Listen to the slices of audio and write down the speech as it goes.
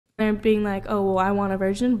they're being like, oh, well, I want a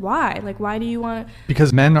virgin. Why? Like, why do you want?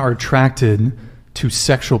 Because men are attracted to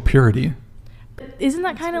sexual purity. Isn't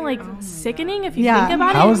that kind of like sickening if you think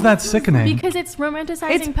about it? How is that sickening? Because it's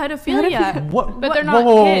romanticizing pedophilia. What? But they're not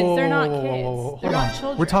kids. They're not kids. They're not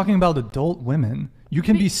children. We're talking about adult women. You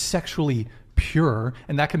can be sexually pure,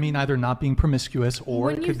 and that can mean either not being promiscuous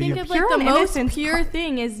or it could be when you think of like the most pure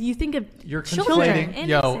thing is you think of children.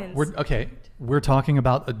 We're talking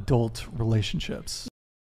about adult relationships.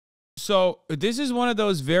 So this is one of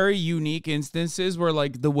those very unique instances where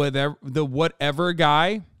like the whatever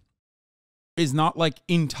guy is not like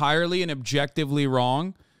entirely and objectively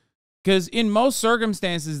wrong, because in most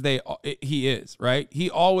circumstances he is right. He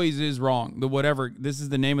always is wrong. The whatever. This is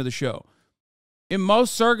the name of the show. In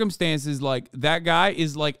most circumstances, like that guy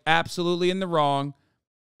is like absolutely in the wrong,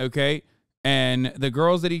 okay? And the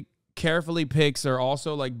girls that he carefully picks are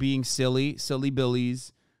also like being silly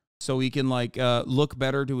billies, so he can like look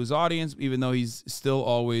better to his audience, even though he's still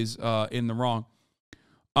always in the wrong.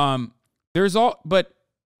 But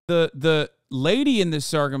the lady in this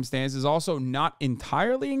circumstance is also not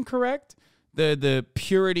entirely incorrect. The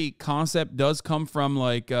purity concept does come from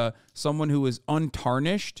like someone who is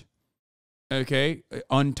untarnished. Okay,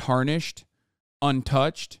 untarnished,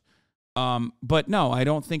 untouched. But no, I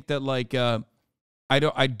don't think that like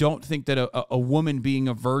I don't think that a woman being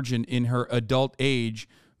a virgin in her adult age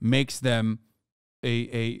makes them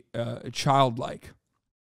a childlike.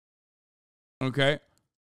 Okay,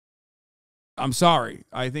 I'm sorry.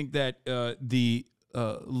 I think that the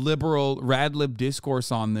liberal radlib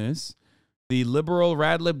discourse on this,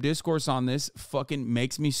 fucking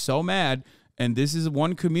makes me so mad. And this is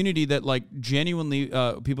one community that like genuinely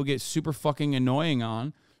people get super fucking annoying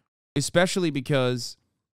on, especially because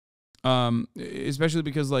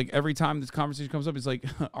like every time this conversation comes up, it's like,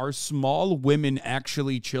 are small women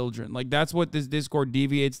actually children? Like that's what this Discord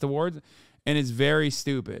deviates towards, and it's very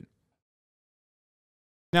stupid.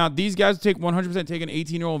 Now these guys take 100% take an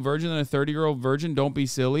 18-year-old virgin and a 30-year-old virgin. Don't be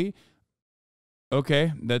silly.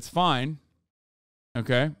 Okay, that's fine.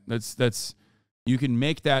 Okay, that's you can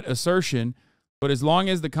make that assertion. But as long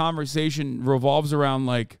as the conversation revolves around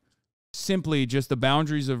like simply just the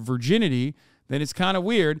boundaries of virginity, then it's kind of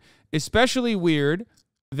weird. Especially weird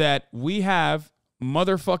that we have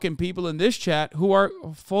motherfucking people in this chat who are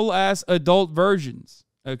full-ass adult virgins.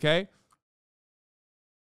 Okay?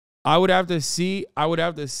 I would have to see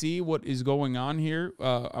what is going on here.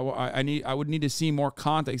 I would need to see more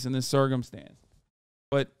context in this circumstance.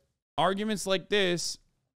 But arguments like this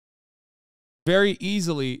very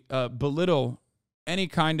easily belittle any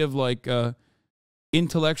kind of like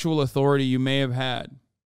intellectual authority you may have had.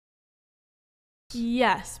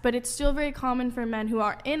 Yes, but it's still very common for men who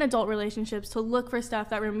are in adult relationships to look for stuff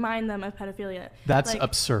that remind them of pedophilia. That's like,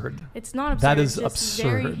 absurd. It's not absurd. That is it's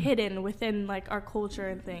absurd. Very hidden within like our culture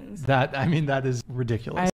and things. That is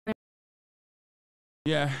ridiculous.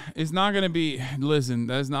 Yeah, it's not going to be, listen,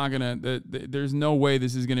 that's not going to, there's no way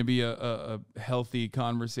this is going to be a healthy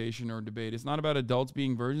conversation or debate. It's not about adults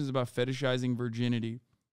being virgins, it's about fetishizing virginity.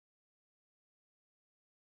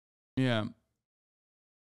 Yeah.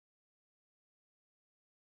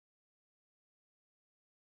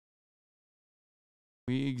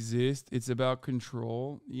 We exist. It's about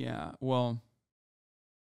control. Yeah, well,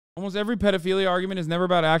 almost every pedophilia argument is never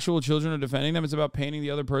about actual children or defending them. It's about painting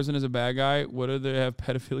the other person as a bad guy, whether they have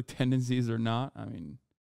pedophilic tendencies or not. I mean,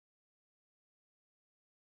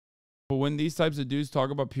 but when these types of dudes talk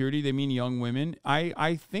about purity, they mean young women.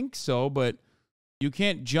 I think so, but you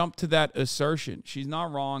can't jump to that assertion. She's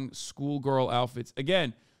not wrong. Schoolgirl outfits.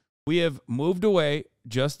 Again, we have moved away,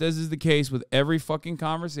 just as is the case with every fucking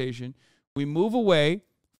conversation. We move away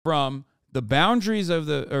from the boundaries of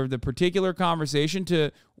the particular conversation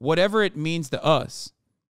to whatever it means to us.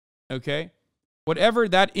 Okay? Whatever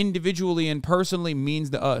that individually and personally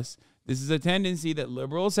means to us. This is a tendency that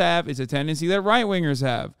liberals have. It's a tendency that right-wingers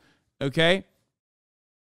have. Okay?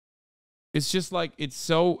 It's just like, it's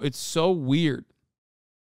so weird.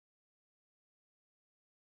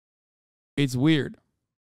 It's weird.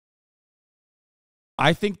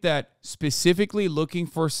 I think that specifically looking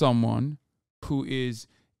for someone who is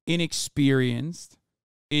inexperienced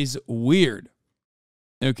is weird.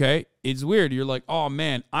 Okay? It's weird. You're like, oh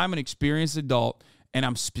man, I'm an experienced adult and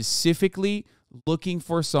I'm specifically looking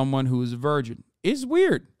for someone who is a virgin. It's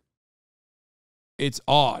weird. It's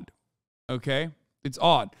odd. Okay? It's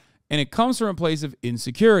odd. And it comes from a place of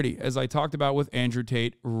insecurity, as I talked about with Andrew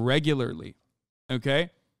Tate regularly.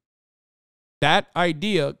 Okay? That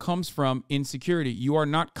idea comes from insecurity. You are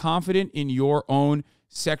not confident in your own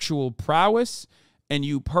sexual prowess, and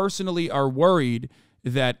you personally are worried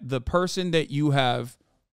that the person that you have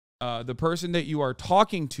the person that you are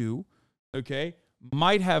talking to, okay,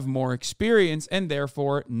 might have more experience and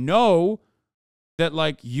therefore know that,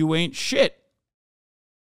 like, you ain't shit.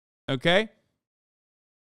 Okay?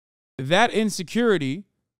 That insecurity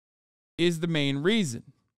is the main reason.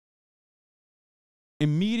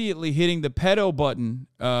 Immediately hitting the pedo button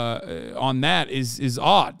on that is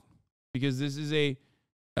odd, because this is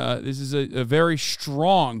a very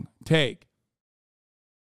strong take.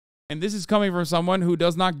 And this is coming from someone who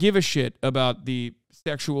does not give a shit about the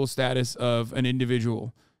sexual status of an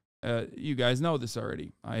individual. You guys know this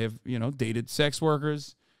already. I have, dated sex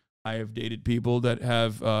workers. I have dated people that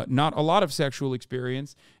have not a lot of sexual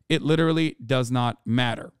experience. It literally does not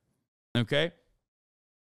matter. Okay?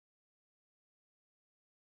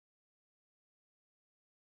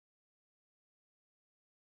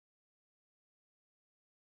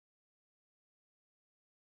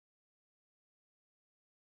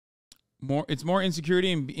 It's more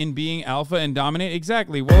insecurity in being alpha and dominant.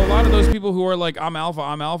 Exactly. Well, a lot of those people who are like, I'm alpha,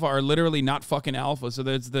 are literally not fucking alpha. So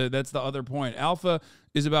that's the other point. Alpha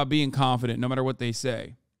is about being confident no matter what they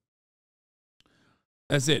say.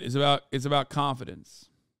 That's it. It's about confidence.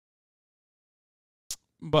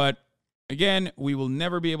 But again, we will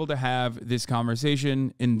never be able to have this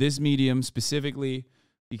conversation in this medium specifically,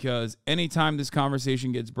 because anytime this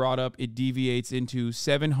conversation gets brought up, it deviates into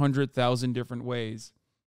 700,000 different ways.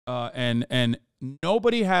 And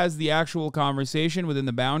nobody has the actual conversation within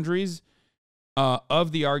the boundaries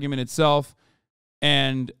of the argument itself,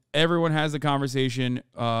 and everyone has the conversation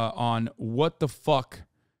on what the fuck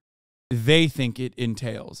they think it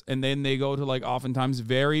entails. And then they go to, like, oftentimes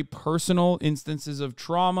very personal instances of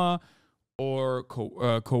trauma or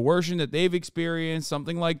coercion that they've experienced,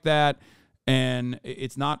 something like that, and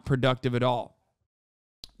it's not productive at all.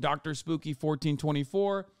 Dr. Spooky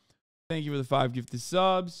 1424, thank you for the 5 gifted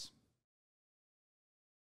subs.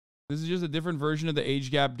 This is just a different version of the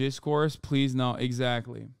age gap discourse. Please, no,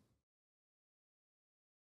 exactly.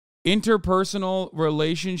 Interpersonal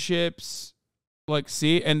relationships, like,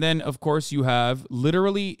 see, and then, of course, you have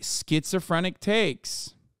literally schizophrenic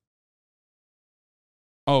takes.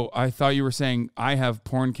 Oh, I thought you were saying I have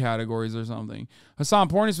porn categories or something. Hasan,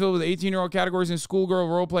 porn is filled with 18-year-old categories and schoolgirl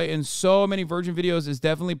roleplay, and so many virgin videos is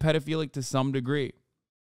definitely pedophilic to some degree.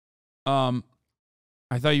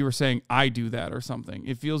 I thought you were saying I do that or something.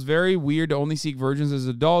 It feels very weird to only seek virgins as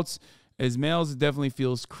adults. As males, it definitely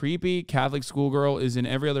feels creepy. Catholic schoolgirl is in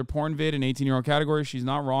every other porn vid in 18-year-old category. She's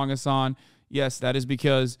not wrong, Hasan. Yes, that is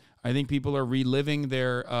because I think people are reliving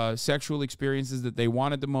their sexual experiences that they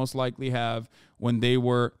wanted to most likely have when they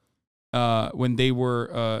were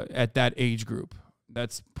at that age group.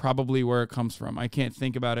 That's probably where it comes from. I can't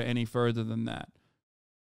think about it any further than that.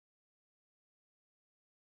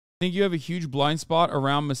 I think you have a huge blind spot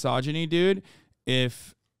around misogyny, dude.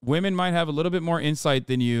 If women might have a little bit more insight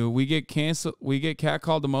than you, we get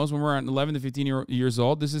catcalled the most when we're at 11 to 15 years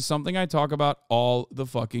old. This is something I talk about all the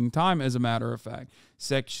fucking time, as a matter of fact.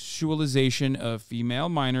 Sexualization of female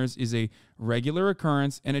minors is a regular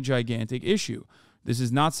occurrence and a gigantic issue. This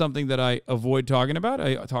is not something that I avoid talking about.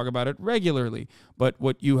 I talk about it regularly. But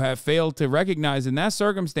what you have failed to recognize in that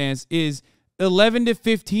circumstance is 11 to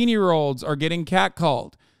 15-year-olds are getting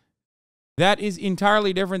catcalled. That is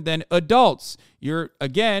entirely different than adults. You're,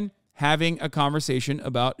 again, having a conversation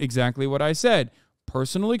about exactly what I said.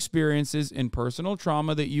 Personal experiences and personal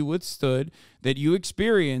trauma that you withstood, that you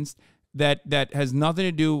experienced, that has nothing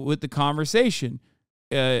to do with the conversation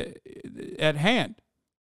at hand.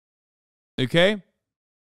 Okay?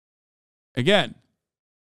 Again.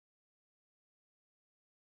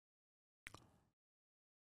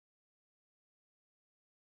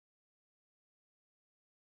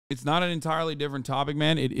 It's not an entirely different topic,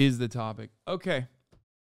 man. It is the topic. Okay.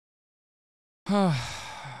 How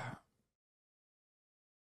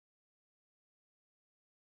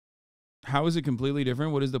is it completely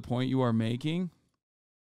different? What is the point you are making?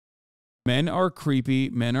 Men are creepy.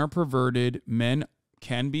 Men are perverted. Men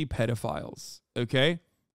can be pedophiles. Okay?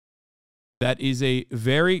 That is a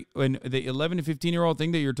very... And the 11 to 15-year-old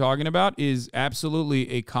thing that you're talking about is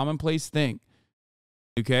absolutely a commonplace thing.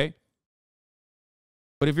 Okay?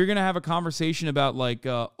 But if you're going to have a conversation about, like,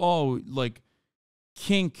 like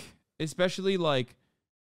kink, especially like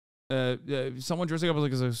someone dressing up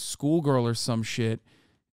like as a schoolgirl or some shit,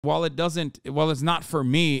 while it's not for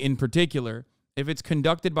me in particular, if it's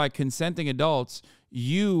conducted by consenting adults,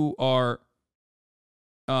 you are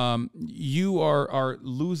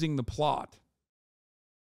losing the plot.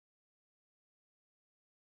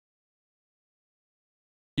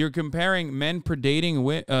 You're comparing men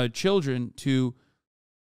predating children to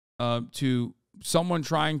someone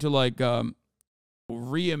trying to, like,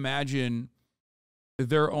 reimagine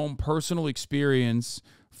their own personal experience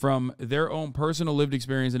from their own personal lived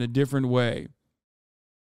experience in a different way.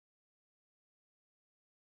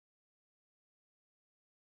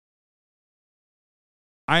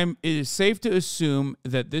 It is safe to assume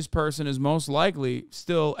that this person is most likely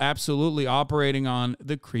still absolutely operating on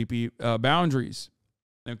the creepy boundaries.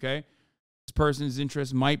 Okay? This person's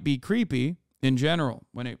interest might be creepy in general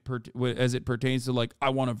as it pertains to, like, I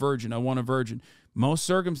want a virgin, I want a virgin. Most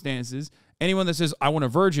circumstances, anyone that says, I want a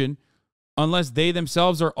virgin, unless they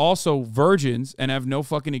themselves are also virgins and have no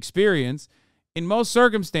fucking experience, in most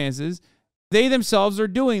circumstances, they themselves are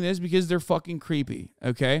doing this because they're fucking creepy,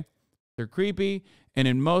 okay? They're creepy, and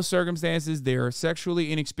in most circumstances, they are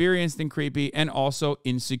sexually inexperienced and creepy and also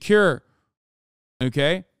insecure,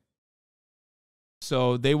 okay?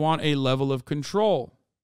 So they want a level of control.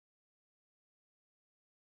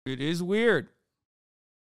 It is weird.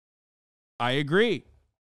 I agree.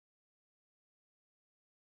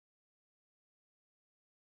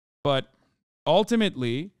 But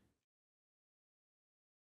ultimately,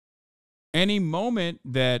 any moment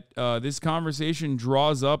that this conversation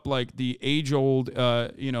draws up, like the age-old,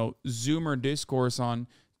 Zoomer discourse on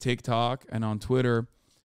TikTok and on Twitter,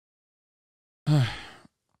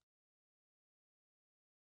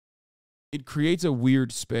 it creates a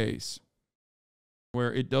weird space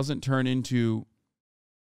where it doesn't turn into,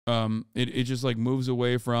 it just like moves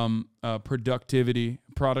away from productive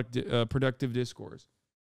discourse.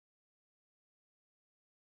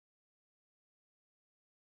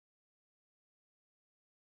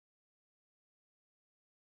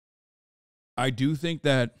 I do think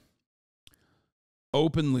that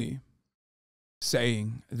openly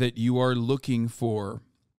saying that you are looking for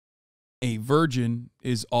a virgin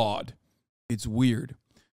is odd. It's weird.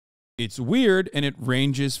 It's weird, and it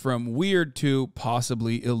ranges from weird to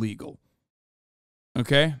possibly illegal.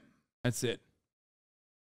 Okay? That's it.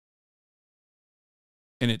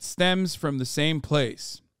 And it stems from the same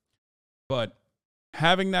place. But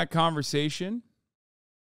having that conversation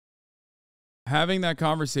by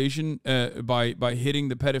hitting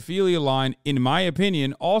the pedophilia line, in my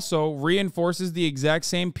opinion, also reinforces the exact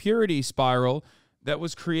same purity spiral that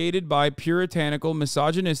was created by puritanical,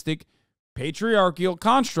 misogynistic, patriarchal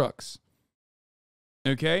constructs.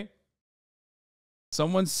 Okay?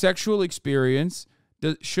 Someone's sexual experience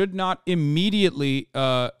should not immediately,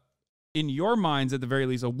 in your minds at the very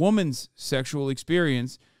least, a woman's sexual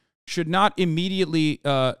experience should not immediately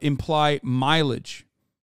imply mileage.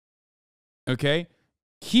 Okay?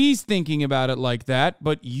 He's thinking about it like that,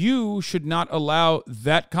 but you should not allow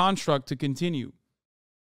that construct to continue.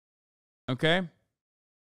 Okay?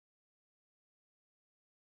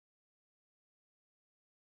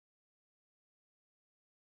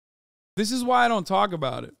 This is why I don't talk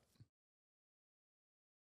about it.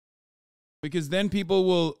 Because then people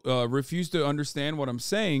will refuse to understand what I'm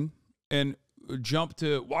saying and jump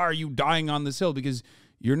to, why are you dying on this hill? Because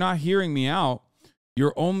you're not hearing me out.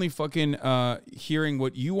 You're only fucking hearing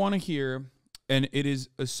what you want to hear, and it is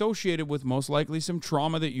associated with most likely some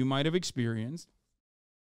trauma that you might have experienced.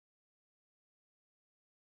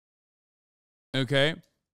 Okay?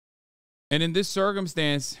 And in this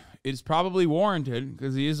circumstance, it's probably warranted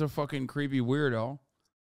because he is a fucking creepy weirdo.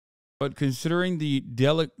 But considering the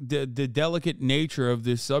delicate nature of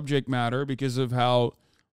this subject matter, because of how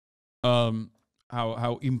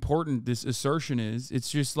important this assertion is, it's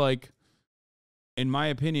just like, in my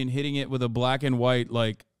opinion, hitting it with a black and white,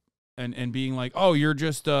 like, and being like, oh, you're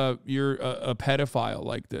just you're a pedophile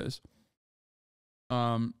like this.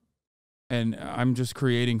 And I'm just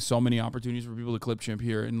creating so many opportunities for people to clip chimp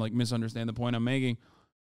here and like misunderstand the point I'm making.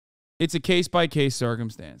 It's a case-by-case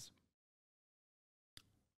circumstance.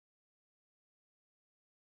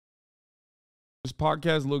 This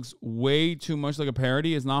podcast looks way too much like a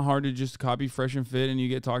parody. It's not hard to just copy Fresh and Fit, and you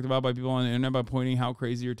get talked about by people on the internet by pointing how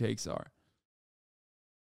crazy your takes are.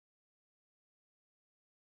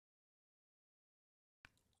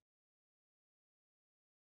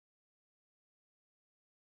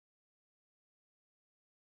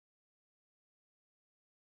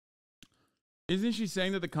 Isn't she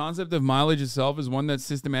saying that the concept of mileage itself is one that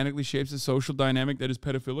systematically shapes a social dynamic that is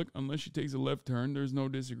pedophilic? Unless she takes a left turn, there's no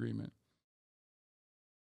disagreement.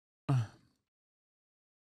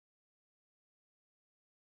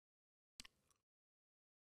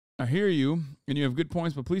 I hear you, and you have good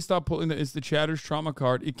points, but please stop pulling it's the chatter's trauma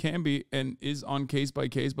card. It can be and is on case by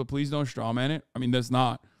case, but please don't strawman it. I mean, that's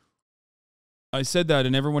not. I said that,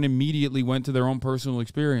 and everyone immediately went to their own personal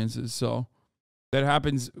experiences, so that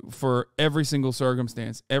happens for every single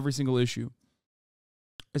circumstance, every single issue,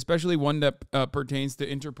 especially one that pertains to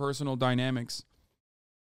interpersonal dynamics.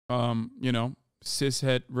 you know,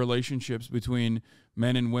 cishet relationships between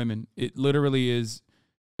men and women. It literally is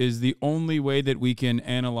the only way that we can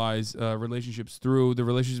analyze relationships through the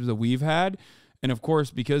relationships that we've had. And of course,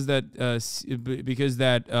 because that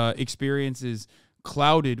experience is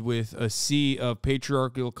clouded with a sea of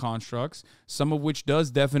patriarchal constructs, some of which does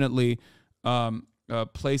definitely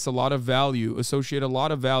place a lot of value, associate a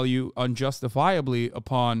lot of value unjustifiably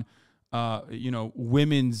upon, you know,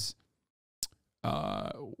 women's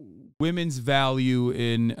value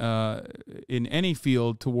in any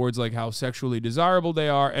field towards like how sexually desirable they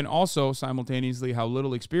are, and also simultaneously how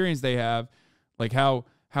little experience they have, like how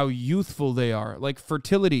youthful they are. Like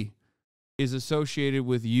fertility is associated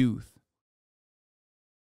with youth.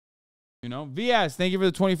 You know, VS, thank you for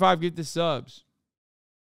the 25. Get the subs.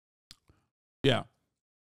 Yeah.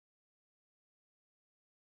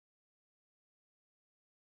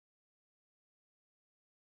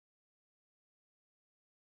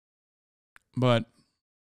 But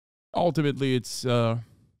ultimately, it's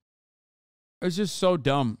just so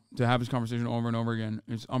dumb to have this conversation over and over again.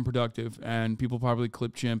 It's unproductive, and people probably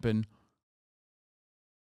clip chimp and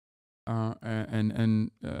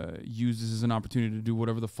use this as an opportunity to do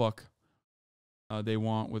whatever the fuck they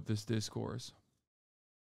want with this discourse.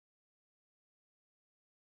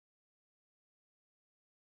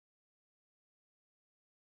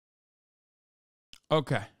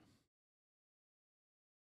 Okay.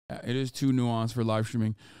 It is too nuanced for live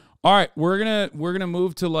streaming. All right, we're gonna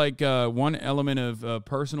move to like one element of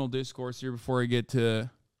personal discourse here before I get to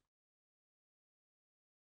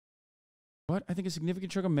what I think a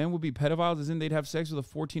significant chunk of men would be pedophiles, as in they'd have sex with a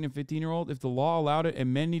 14 and 15-year-old if the law allowed it,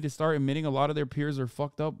 and men need to start admitting a lot of their peers are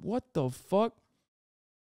fucked up. What the fuck?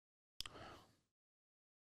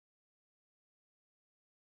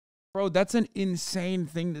 Bro, that's an insane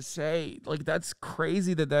thing to say. Like, that's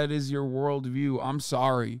crazy that is your worldview. I'm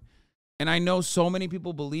sorry. And I know so many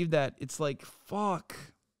people believe that. It's like, fuck.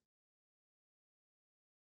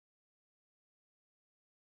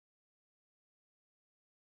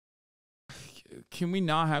 Can we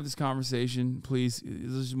not have this conversation, please?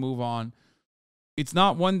 Let's just move on. It's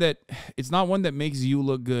not one that makes you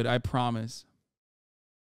look good, I promise.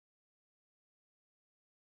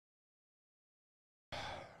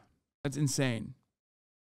 That's insane.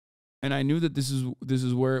 And I knew that this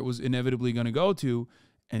is where it was inevitably going to go to,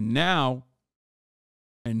 and now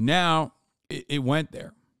it went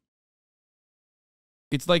there.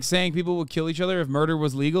 It's like saying people would kill each other if murder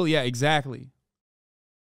was legal. Yeah, exactly.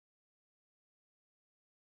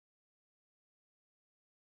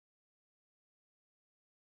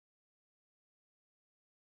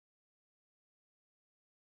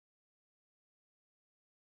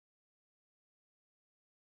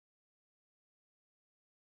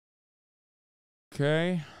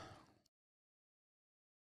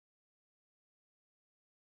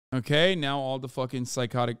 Okay, now all the fucking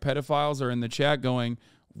psychotic pedophiles are in the chat going,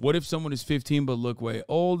 what if someone is 15 but look way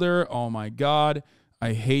older? Oh my God,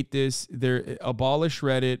 I hate this. They're abolish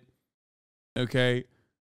Reddit. Okay.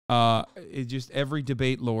 It just every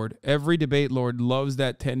debate lord loves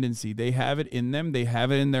that tendency. They have it in them. They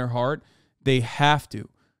have it in their heart. They have to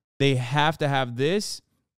have this.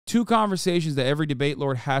 Two conversations that every debate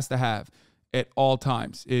lord has to have at all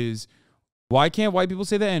times is, why can't white people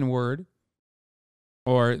say the N-word?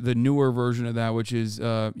 Or the newer version of that, which is,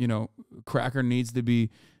 cracker needs to be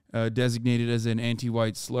designated as an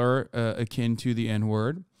anti-white slur akin to the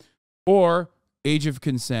N-word. Or age of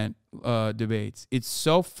consent debates. It's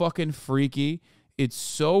so fucking freaky. It's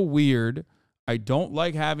so weird. I don't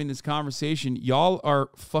like having this conversation. Y'all are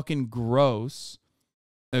fucking gross.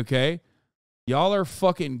 Okay? Y'all are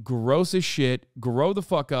fucking gross as shit. Grow the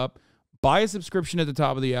fuck up. Buy a subscription at the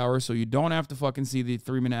top of the hour so you don't have to fucking see the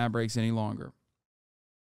 3-minute ad breaks any longer.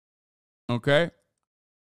 Okay?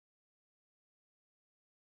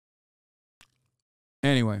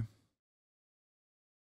 Anyway.